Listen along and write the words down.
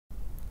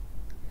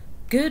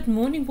Good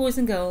morning, boys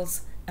and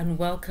girls, and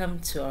welcome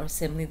to our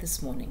assembly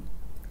this morning.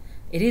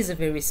 It is a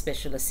very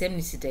special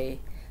assembly today,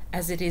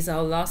 as it is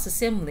our last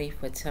assembly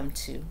for term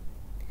 2.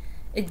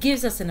 It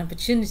gives us an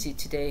opportunity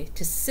today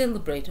to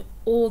celebrate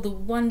all the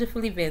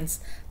wonderful events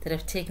that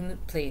have taken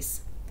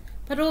place,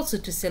 but also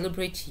to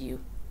celebrate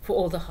you for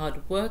all the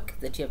hard work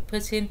that you have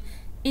put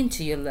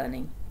into your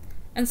learning.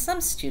 And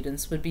some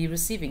students will be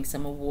receiving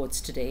some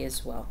awards today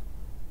as well.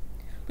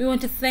 We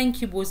want to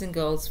thank you, boys and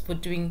girls, for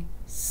doing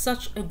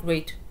such a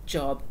great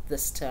job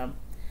this term.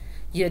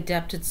 You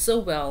adapted so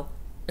well,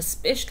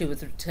 especially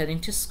with returning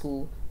to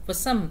school for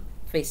some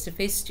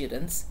face-to-face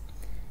students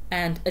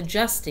and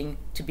adjusting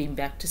to being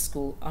back to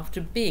school after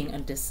being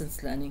on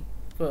distance learning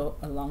for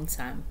a long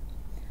time.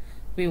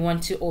 We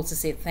want to also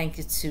say thank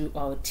you to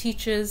our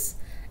teachers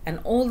and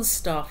all the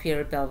staff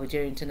here at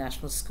Belvedere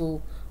International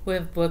School who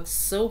have worked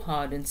so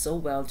hard and so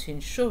well to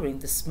ensuring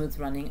the smooth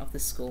running of the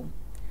school.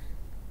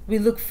 We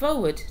look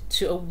forward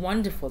to a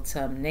wonderful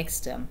term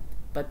next term,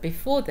 but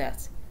before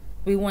that,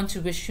 we want to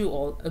wish you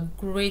all a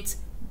great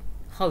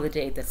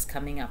holiday that's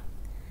coming up.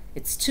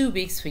 It's 2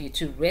 weeks for you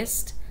to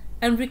rest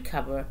and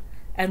recover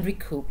and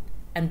recoup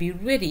and be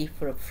ready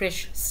for a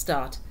fresh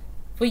start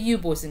for you,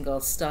 boys and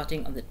girls,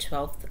 starting on the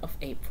 12th of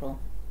April.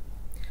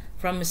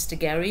 From Mr.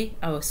 Gary,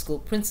 our school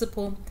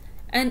principal,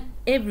 and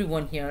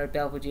everyone here at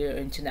Belvedere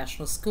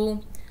International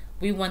School,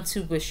 we want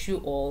to wish you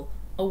all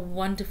a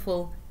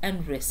wonderful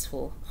and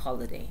restful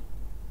holiday.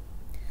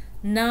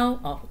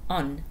 Now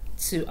on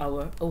to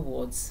our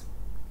awards.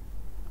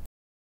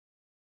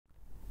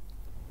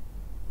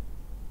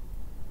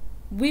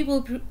 We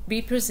will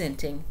be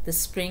presenting the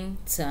Spring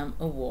Term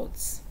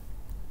Awards.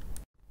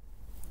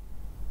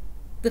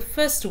 The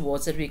first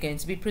awards that we're going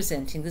to be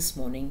presenting this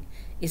morning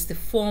is the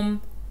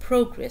Form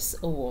Progress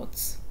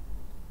Awards.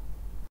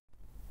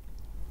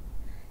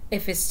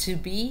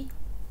 FS2B,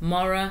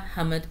 Mara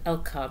Hamad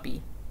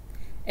Al-Kabi.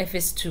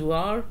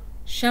 FS2R,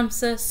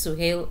 Shamsa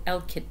Suhail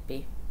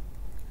Al-Kitbi.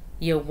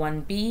 Year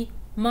 1B,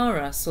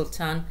 Mara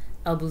Sultan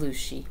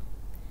Al-Balushi.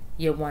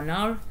 Year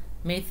 1R,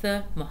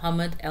 Metha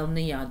Muhammad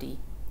Al-Nayadi.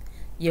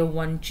 Year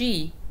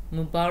 1G,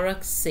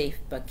 Mubarak Saif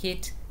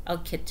Bakit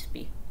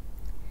Al-Kitbi.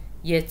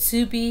 Year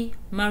 2B,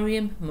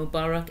 Mariam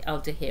Mubarak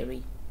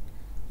Al-Daheri.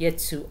 Year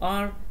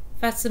 2R,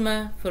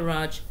 Fatima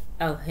Faraj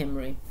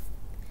Al-Himri.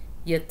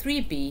 Year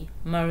 3B,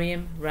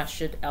 Mariam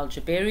Rashid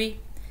Al-Jaberi.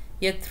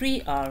 Year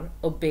 3R,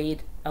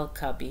 Obaid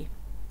Al-Kabi.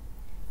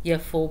 Year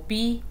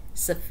 4B,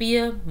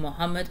 Safia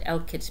Muhammad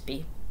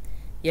Al-Kitbi.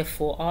 Year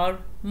 4R,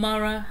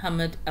 Mara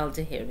Hamad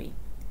Al-Daheri.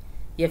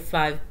 Year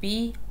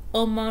 5B,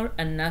 Omar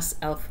Anas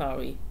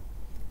Al-Fari.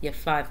 Year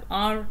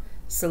 5R,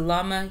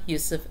 Salama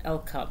Yusuf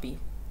Al-Kabi.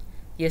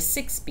 Year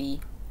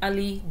 6B,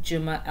 Ali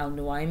Juma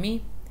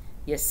Al-Nuaimi.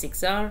 Year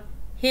 6R,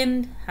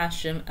 Hind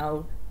Hashim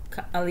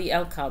Ali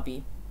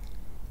Al-Kabi.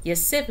 Year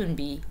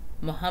 7B,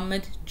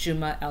 Muhammad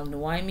Juma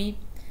Al-Nuaimi.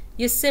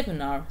 Year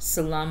 7R,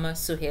 Salama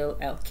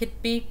Suhail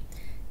Al-Kitbi.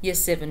 Year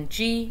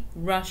 7G,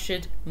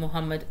 Rashid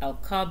Muhammad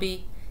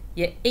Al-Kabi.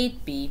 Year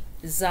 8B,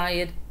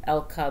 Zayed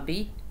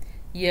Al-Kabi.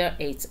 Year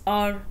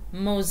 8R,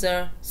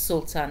 Mozar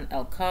Sultan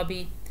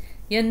Al-Kabi.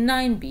 Year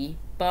 9B,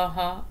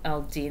 Baha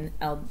Al-Din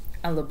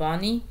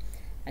Al-Albani.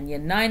 And Year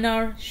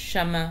 9R,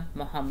 Shama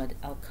Muhammad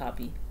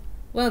Al-Kabi.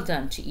 Well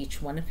done to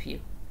each one of you.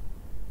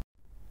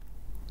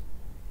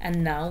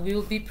 And now we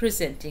will be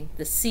presenting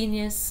the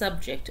Senior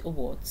Subject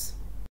Awards.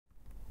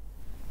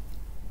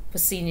 For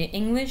Senior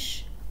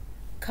English,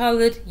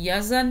 Khalid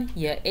Yazan,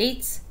 Year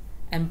 8,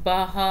 and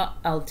Baha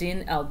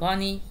Al-Din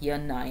Albani, Year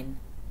 9.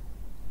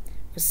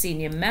 For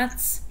Senior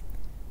Maths,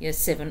 Year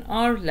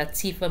 7R,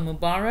 Latifa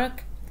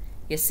Mubarak.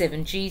 Year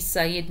 7G,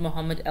 Saeed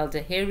Muhammad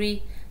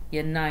Al-Daheri.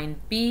 Year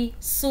 9B,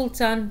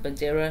 Sultan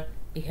Bandera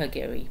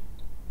Ihageri.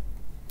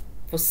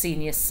 For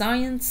Senior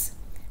Science,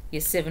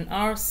 Year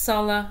 7R,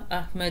 Salah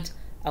Ahmed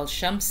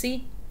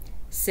Al-Shamsi.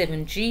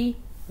 7G,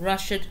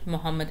 Rashid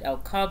Muhammad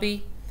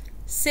Al-Kabi.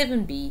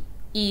 7B,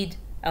 Eid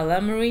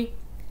Al-Amri.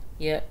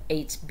 Year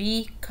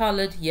 8B,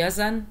 Khalid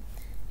Yazan.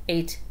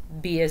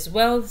 8B as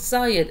well,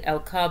 Zayed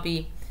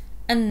Al-Kabi.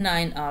 And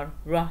 9R,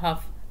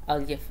 Rahaf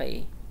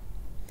Al-Yafai.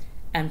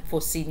 And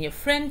for Senior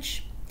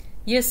French,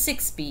 Year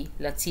 6B,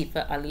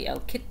 Latifa Ali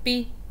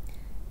Al-Kitbi.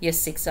 Year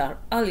 6R,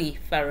 Ali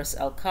Faris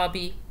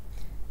Al-Kabi.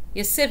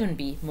 Year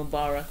 7B,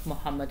 Mubarak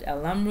Muhammad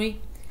Al-Amri.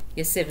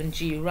 Year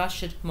 7G,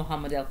 Rashid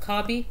Muhammad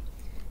Al-Kabi.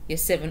 Year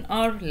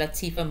 7R,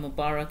 Latifa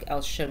Mubarak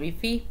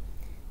Al-Sharifi.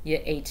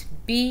 Year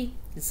 8B,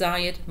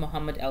 Zayed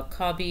Muhammad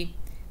Al-Kabi.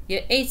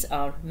 Year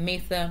 8R,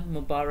 Metha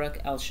Mubarak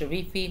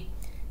Al-Sharifi.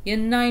 Year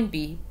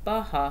 9B,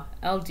 Baha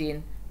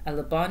Al-Din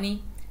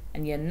Al-Albani.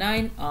 And Year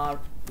 9R,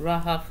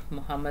 Rahaf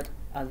Muhammad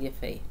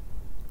Al-Yafai.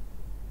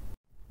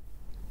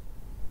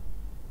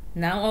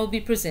 Now I'll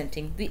be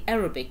presenting the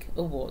Arabic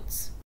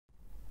Awards.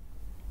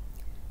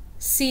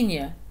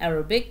 Senior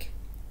Arabic,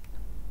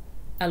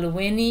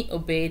 Aloueni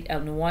Obaid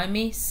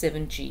Al-Nuaimi,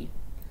 7G.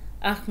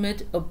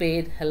 Ahmed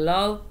Obaid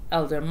Halal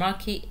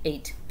Al-Darmaki,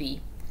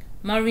 8B.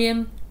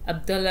 Mariam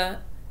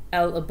Abdullah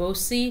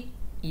Al-Abosi,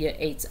 Year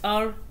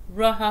 8R.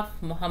 Rahaf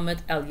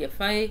Muhammad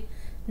Al-Yafai,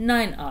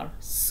 9R,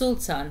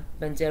 Sultan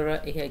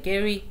Bandera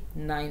Ehageri,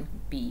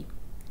 9B.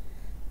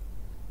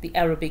 The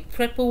Arabic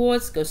Prep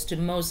Awards goes to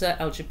Moza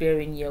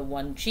Al-Jaberi in Year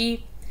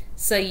 1G,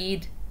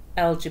 Saeed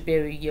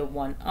Al-Jaberi Year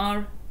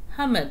 1R,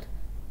 Hamad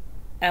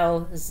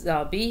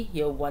Al-Zabi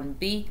Year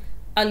 1B,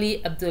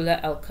 Ali Abdullah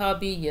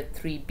Al-Kabi Year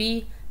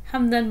 3B,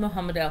 Hamdan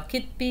Muhammad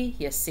Al-Kitbi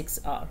Year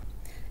 6R.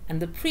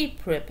 And the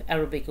Pre-Prep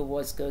Arabic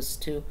Awards goes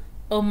to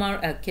Omar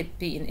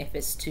Al-Kitbi in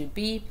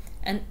FS2B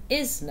and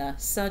Isna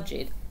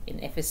Sajid in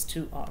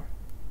FS2R.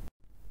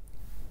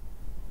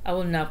 I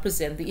will now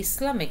present the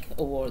Islamic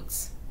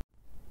Awards.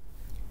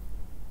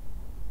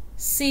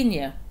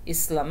 Senior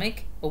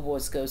Islamic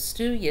Awards goes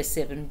to Year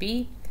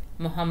 7B,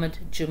 Muhammad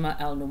Juma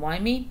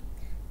Al-Nuwaimi,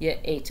 Year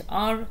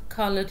 8R,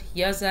 Khalid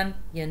Yazan,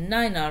 Year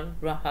 9R,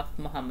 Rahaf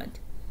Muhammad.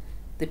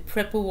 The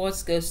Prep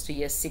Awards goes to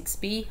Year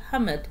 6B,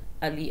 Hamad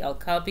Ali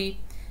Al-Kabi,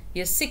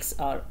 Year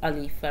 6R,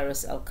 Ali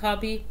Faris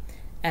Al-Kabi,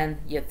 and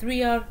Year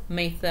 3R,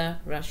 Maitha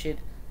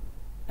Rashid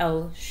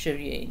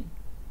Al-Shariain.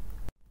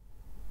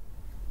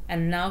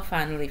 And now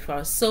finally for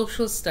our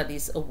Social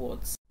Studies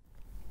Awards.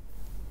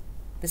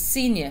 The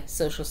Senior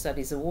Social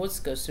Studies Awards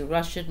goes to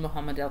Rashid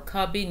Muhammad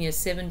Al-Kabi in Year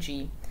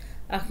 7G,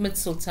 Ahmed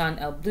Sultan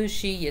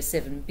Al-Blushi, Year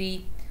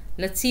 7B,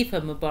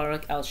 Latifa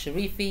Mubarak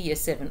Al-Sharifi, Year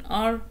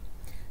 7R,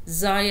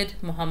 Zayed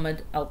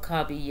Muhammad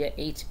Al-Kabi, Year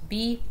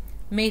 8B,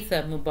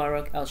 Maitha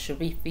Mubarak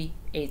Al-Sharifi,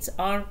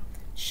 8R,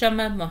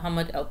 Shama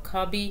Muhammad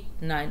Al-Kabi,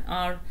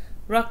 9R,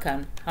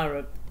 Rakan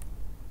Harab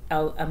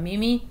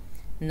Al-Amimi,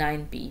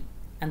 9B.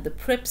 And the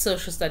Prep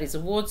Social Studies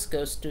Awards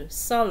goes to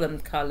Salam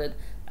Khalid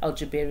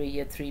Al-Jaberi,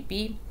 Year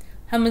 3B,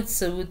 Hamid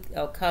Saud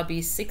Al-Kabi,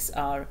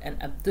 6R,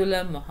 and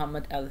Abdullah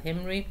Muhammad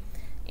Al-Himri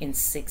in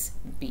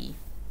 6B.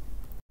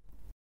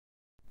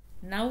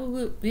 Now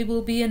we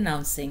will be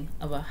announcing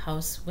our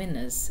house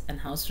winners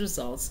and house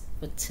results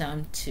for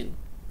Term 2.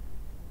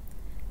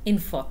 In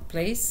 4th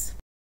place,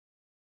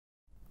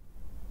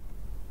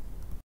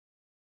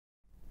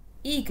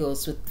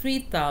 Eagles with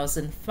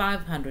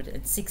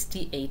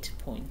 3,568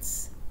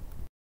 points.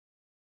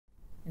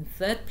 In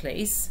 3rd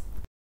place,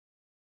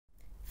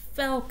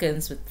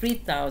 Falcons with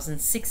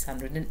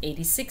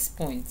 3,686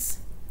 points.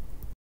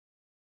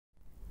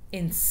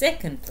 In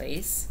 2nd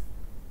place,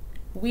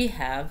 we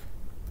have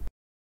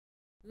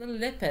the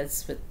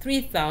Leopards with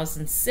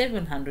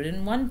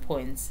 3,701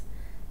 points.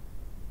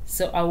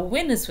 So our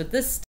winners for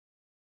this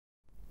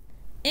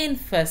in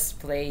 1st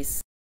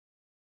place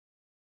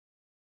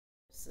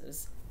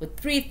with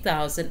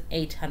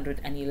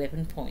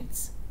 3,811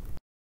 points.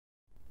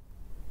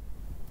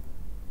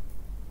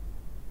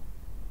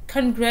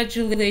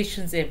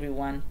 Congratulations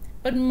everyone,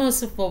 but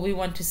most of all we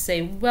want to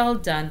say well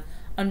done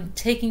on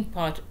taking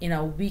part in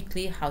our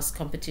weekly house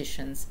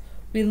competitions.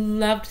 We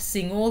loved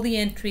seeing all the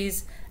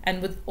entries,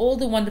 and with all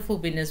the wonderful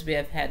winners we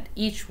have had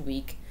each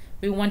week,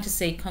 we want to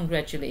say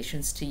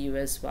congratulations to you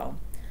as well.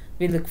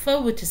 We look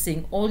forward to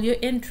seeing all your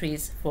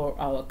entries for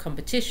our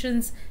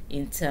competitions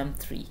in Term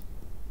 3.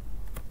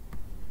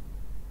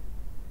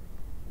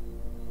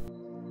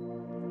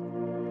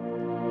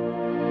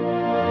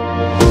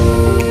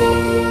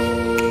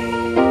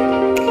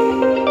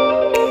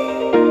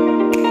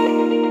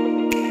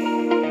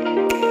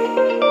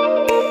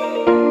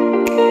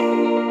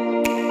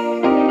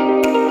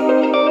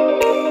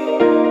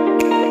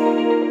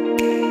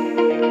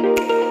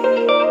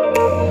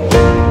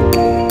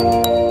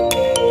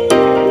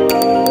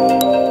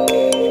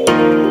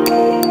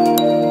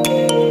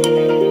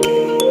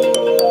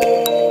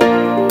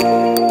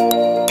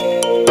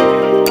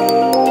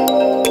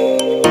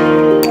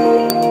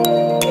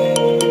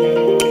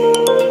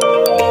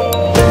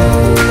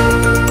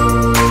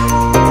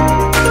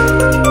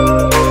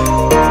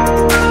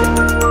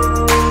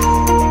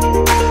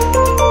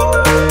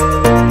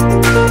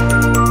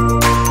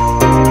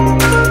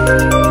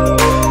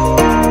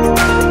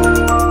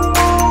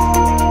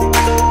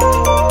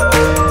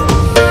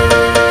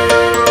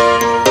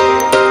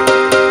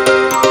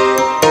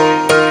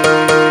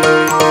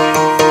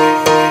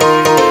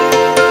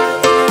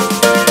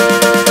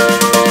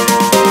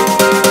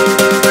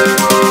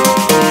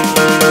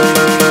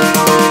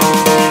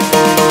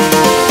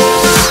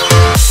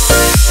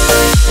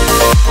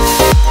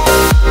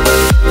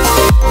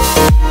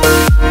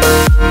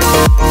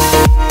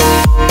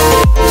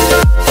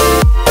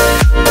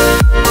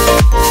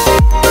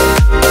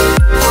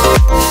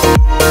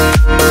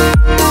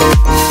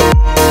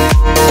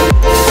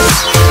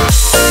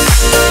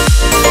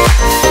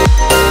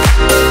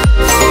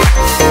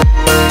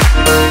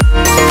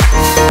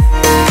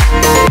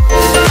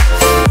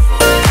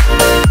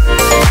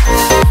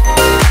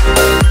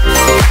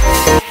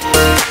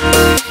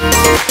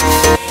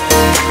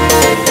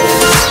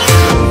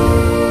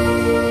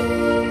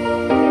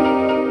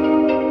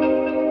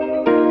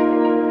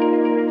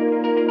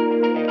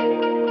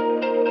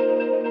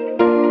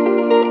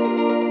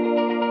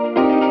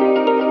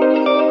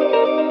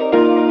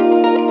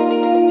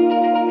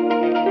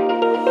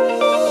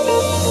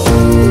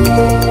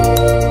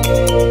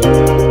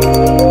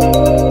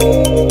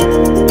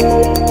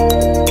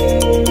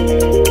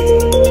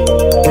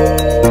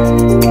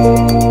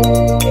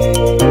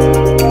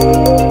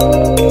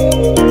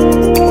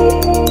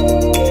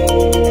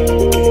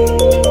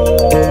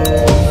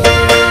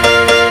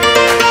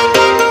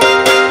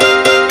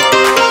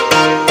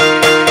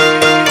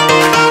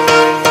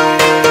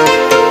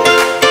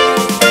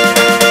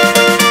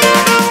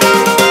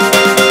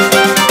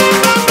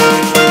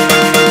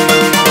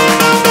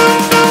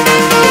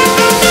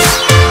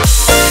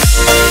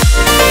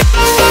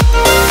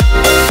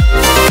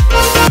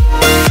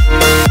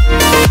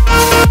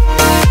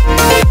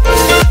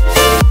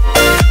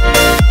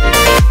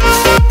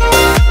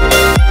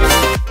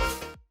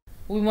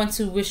 want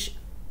to wish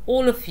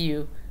all of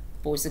you,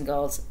 boys and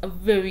girls, a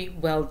very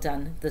well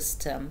done this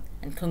term,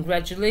 and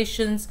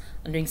congratulations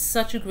on doing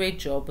such a great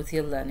job with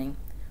your learning.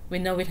 We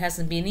know it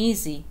hasn't been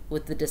easy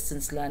with the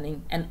distance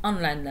learning and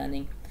online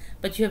learning,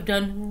 but you have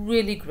done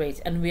really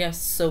great, and we are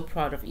so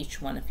proud of each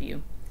one of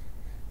you.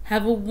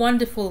 Have a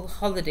wonderful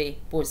holiday,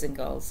 boys and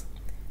girls,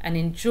 and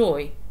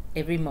enjoy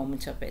every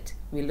moment of it.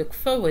 We look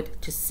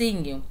forward to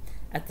seeing you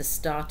at the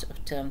start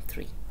of term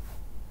 3.